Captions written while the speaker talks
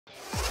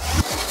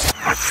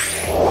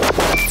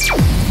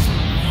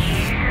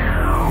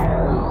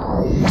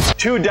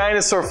Two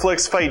dinosaur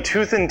flicks fight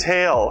tooth and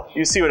tail.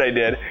 You see what I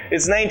did.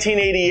 It's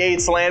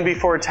 1988's Land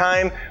Before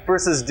Time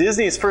versus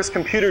Disney's first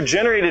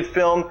computer-generated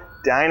film,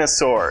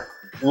 Dinosaur.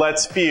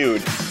 Let's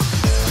feud.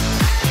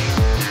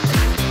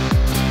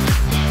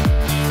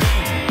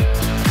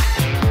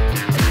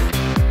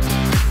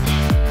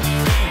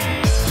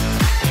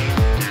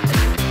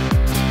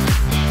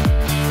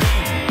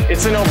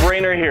 It's a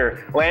no-brainer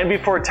here. Land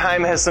Before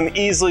Time has some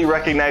easily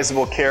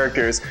recognizable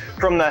characters,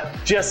 from the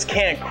just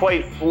can't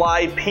quite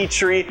fly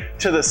Petry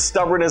to the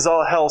stubborn as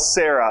all hell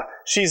Sarah.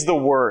 She's the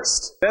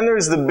worst. Then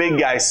there's the big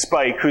guy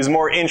Spike, who's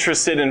more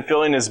interested in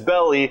filling his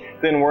belly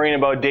than worrying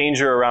about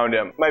danger around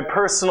him. My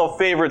personal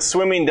favorite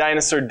swimming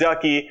dinosaur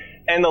Ducky,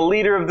 and the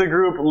leader of the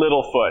group,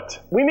 Littlefoot.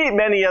 We meet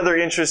many other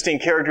interesting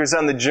characters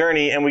on the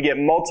journey, and we get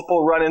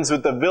multiple run-ins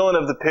with the villain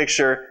of the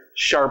picture,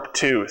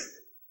 Sharptooth,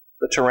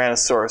 the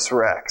Tyrannosaurus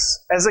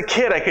Rex. As a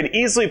kid, I could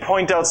easily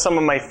point out some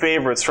of my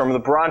favorites, from the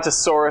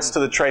Brontosaurus to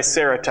the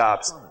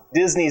Triceratops.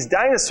 Disney's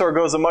Dinosaur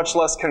goes a much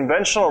less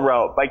conventional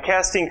route by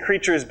casting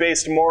creatures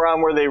based more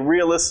on where they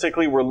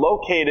realistically were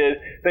located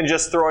than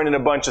just throwing in a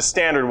bunch of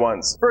standard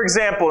ones. For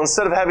example,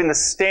 instead of having the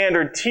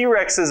standard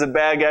T-Rex as a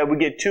bad guy, we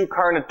get two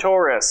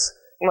Carnotaurus.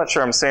 I'm not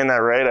sure I'm saying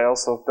that right. I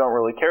also don't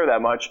really care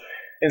that much.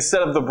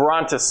 Instead of the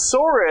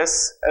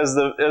Brontosaurus as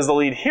the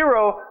lead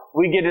hero,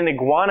 we get an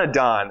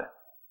Iguanodon.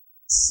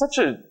 Such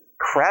a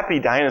crappy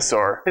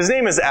dinosaur. His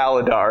name is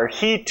Aladar.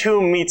 He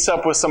too meets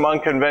up with some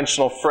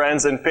unconventional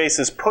friends and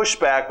faces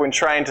pushback when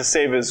trying to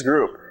save his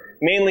group,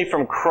 mainly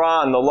from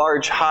Kron, the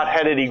large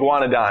hot-headed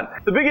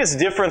Iguanodon. The biggest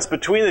difference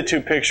between the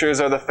two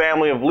pictures are the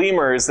family of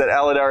lemurs that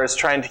Aladar is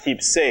trying to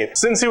keep safe,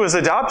 since he was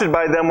adopted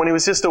by them when he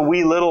was just a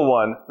wee little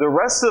one. The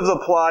rest of the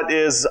plot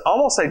is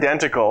almost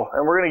identical,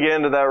 and we're going to get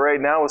into that right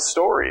now with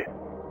story.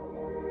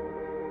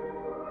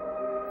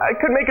 I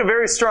could make a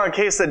very strong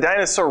case that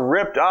Dinosaur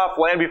ripped off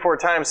Land Before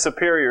Time's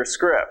superior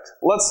script.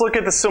 Let's look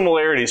at the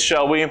similarities,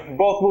 shall we?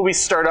 Both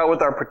movies start out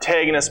with our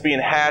protagonist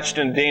being hatched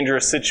in a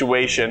dangerous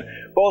situation.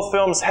 Both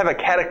films have a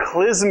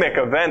cataclysmic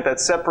event that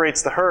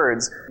separates the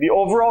herds. The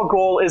overall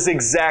goal is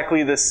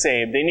exactly the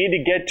same. They need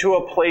to get to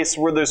a place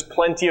where there's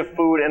plenty of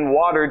food and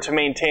water to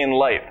maintain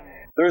life.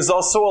 There's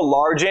also a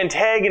large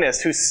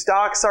antagonist who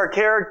stalks our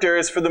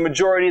characters for the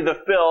majority of the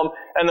film,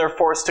 and they're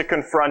forced to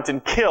confront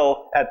and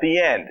kill at the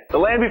end. The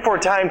Land Before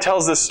Time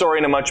tells this story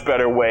in a much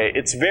better way.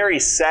 It's very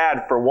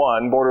sad for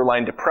one,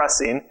 borderline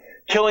depressing,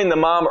 killing the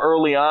mom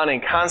early on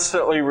and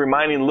constantly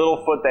reminding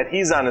Littlefoot that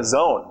he's on his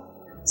own.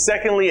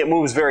 Secondly, it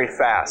moves very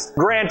fast.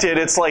 Granted,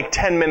 it's like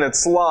 10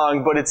 minutes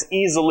long, but it's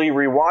easily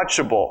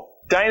rewatchable.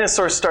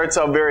 Dinosaur starts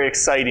out very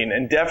exciting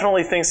and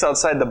definitely thinks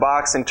outside the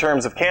box in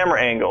terms of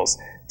camera angles,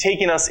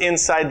 taking us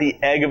inside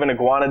the egg of an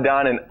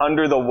iguanodon and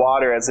under the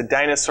water as a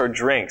dinosaur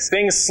drinks.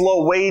 Things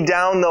slow way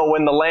down though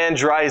when the land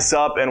dries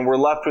up and we're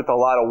left with a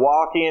lot of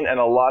walking and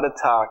a lot of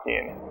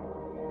talking.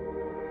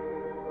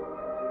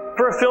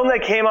 For a film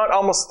that came out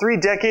almost 3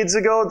 decades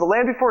ago, The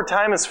Land Before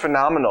Time is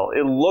phenomenal.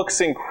 It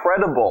looks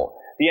incredible.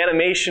 The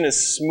animation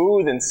is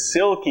smooth and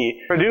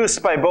silky.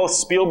 Produced by both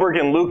Spielberg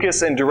and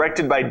Lucas and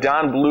directed by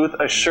Don Bluth,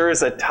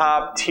 assures a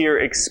top-tier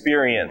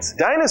experience.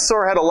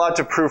 Dinosaur had a lot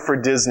to prove for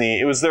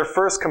Disney. It was their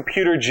first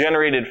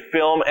computer-generated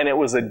film, and it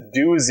was a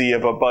doozy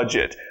of a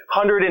budget.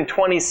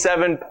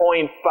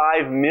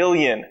 $127.5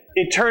 million.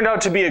 It turned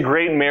out to be a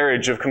great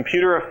marriage of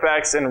computer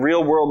effects and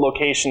real-world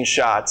location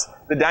shots.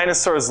 The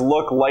dinosaurs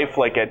look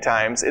lifelike at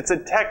times. It's a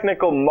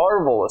technical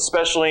marvel,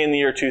 especially in the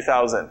year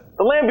 2000.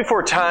 The Land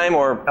Before Time,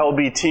 or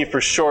LBT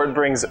for short,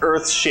 brings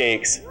earth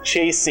shakes,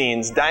 chase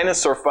scenes,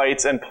 dinosaur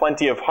fights, and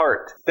plenty of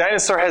heart.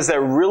 Dinosaur has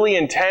that really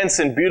intense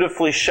and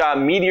beautifully shot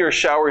meteor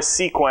shower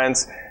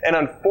sequence, and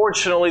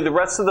unfortunately the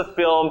rest of the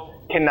film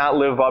cannot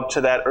live up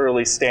to that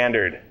early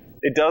standard.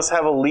 It does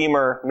have a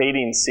lemur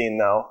mating scene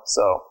though,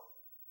 so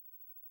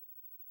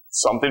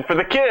something for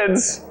the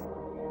kids.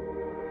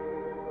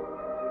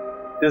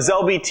 Does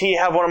LBT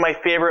have one of my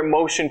favorite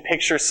motion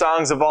picture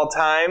songs of all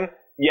time?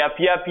 Yep,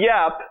 yep,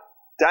 yep.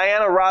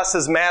 Diana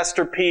Ross's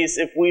masterpiece,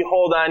 If We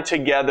Hold On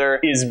Together,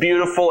 is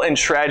beautiful and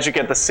tragic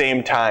at the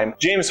same time.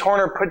 James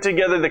Horner put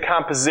together the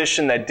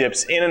composition that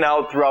dips in and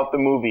out throughout the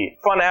movie.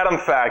 Fun Adam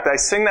fact, I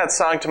sing that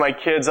song to my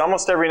kids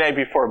almost every night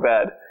before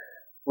bed,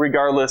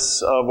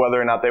 regardless of whether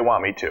or not they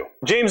want me to.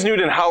 James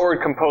Newton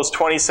Howard composed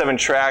 27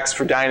 tracks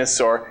for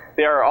Dinosaur.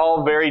 They are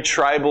all very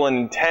tribal and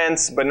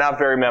intense, but not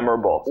very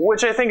memorable,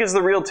 which I think is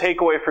the real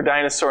takeaway for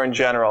Dinosaur in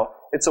general.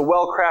 It's a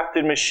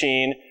well-crafted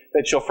machine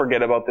that you'll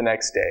forget about the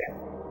next day.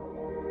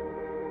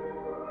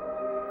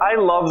 I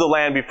love The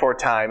Land Before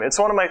Time. It's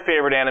one of my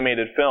favorite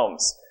animated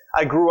films.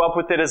 I grew up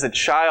with it as a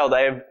child.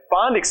 I have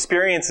fond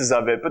experiences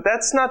of it, but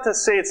that's not to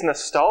say it's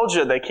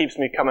nostalgia that keeps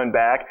me coming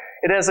back.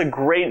 It has a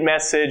great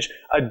message,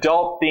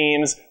 adult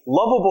themes,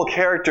 lovable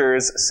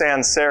characters,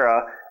 sans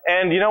Sarah,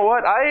 and you know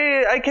what?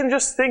 I can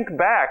just think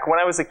back when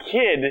I was a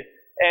kid,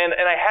 and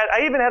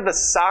I even had the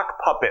sock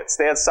puppets.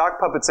 They had sock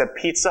puppets at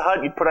Pizza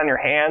Hut. You'd put on your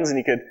hands and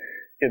you could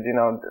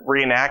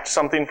reenact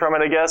something from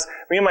it, I guess.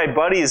 Me and my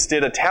buddies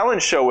did a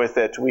talent show with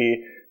it.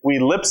 We We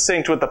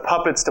lip-synced with the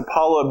puppets to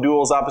Paula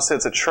Abdul's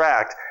Opposites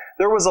Attract.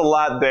 There was a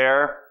lot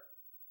there.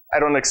 I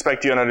don't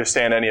expect you to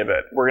understand any of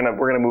it. We're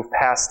gonna move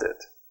past it.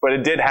 But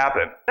it did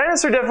happen.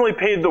 Dinosaur definitely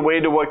paved the way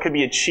to what could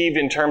be achieved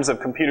in terms of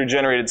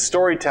computer-generated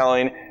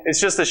storytelling. It's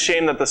just a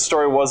shame that the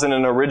story wasn't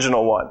an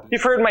original one.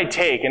 You've heard my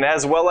take, and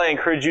as well I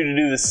encourage you to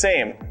do the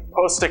same.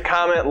 Post a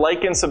comment,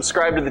 like and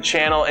subscribe to the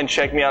channel, and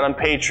check me out on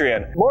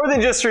Patreon. More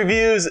than just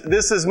reviews,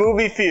 this is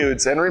Movie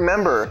Feuds, and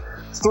remember,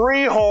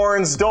 3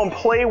 horns don't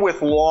play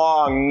with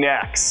long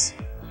necks.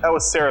 That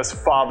was Sarah's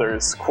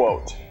father's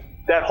quote.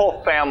 That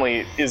whole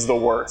family is the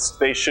worst.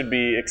 They should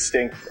be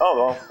extinct.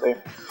 Oh, well,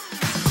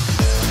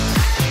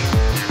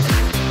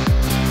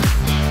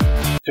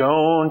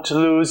 Don't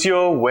lose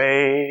your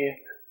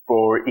way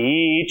for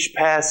each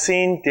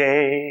passing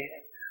day.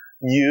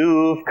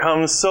 You've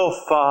come so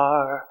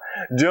far,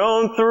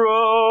 don't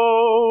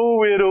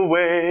throw it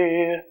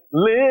away.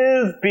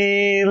 Live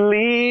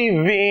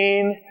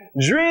believing,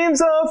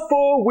 dreams are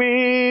for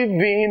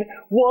weaving,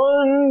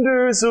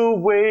 wonders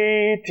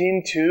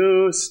awaiting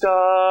to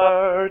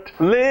start.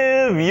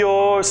 Live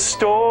your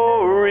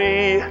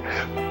story,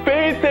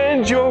 faith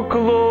and your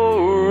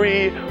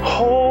glory,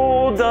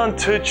 hold on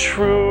to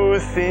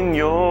truth in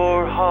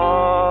your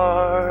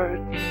heart.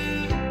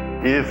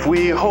 If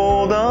we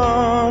hold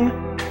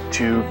on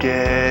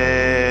together,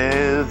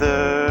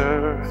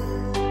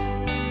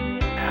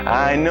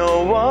 I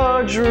know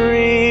our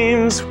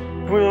dreams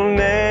will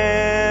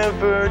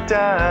never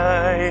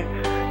die.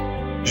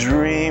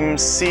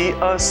 Dreams see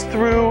us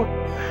through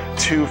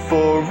to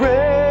forever,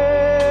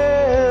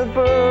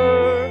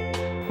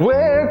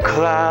 where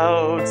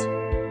clouds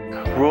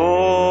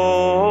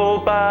roll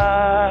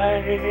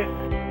by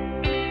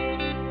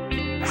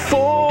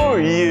for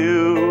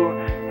you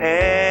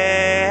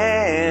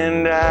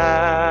and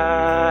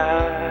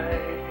I.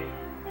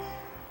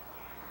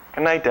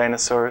 Good night,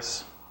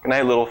 dinosaurs. Good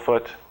night,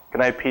 Littlefoot. Good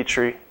night,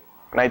 Petry.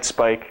 Good night,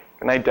 Spike.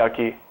 Good night,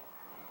 Ducky. Good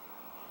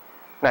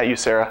night, you,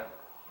 Sarah.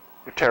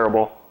 You're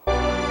terrible.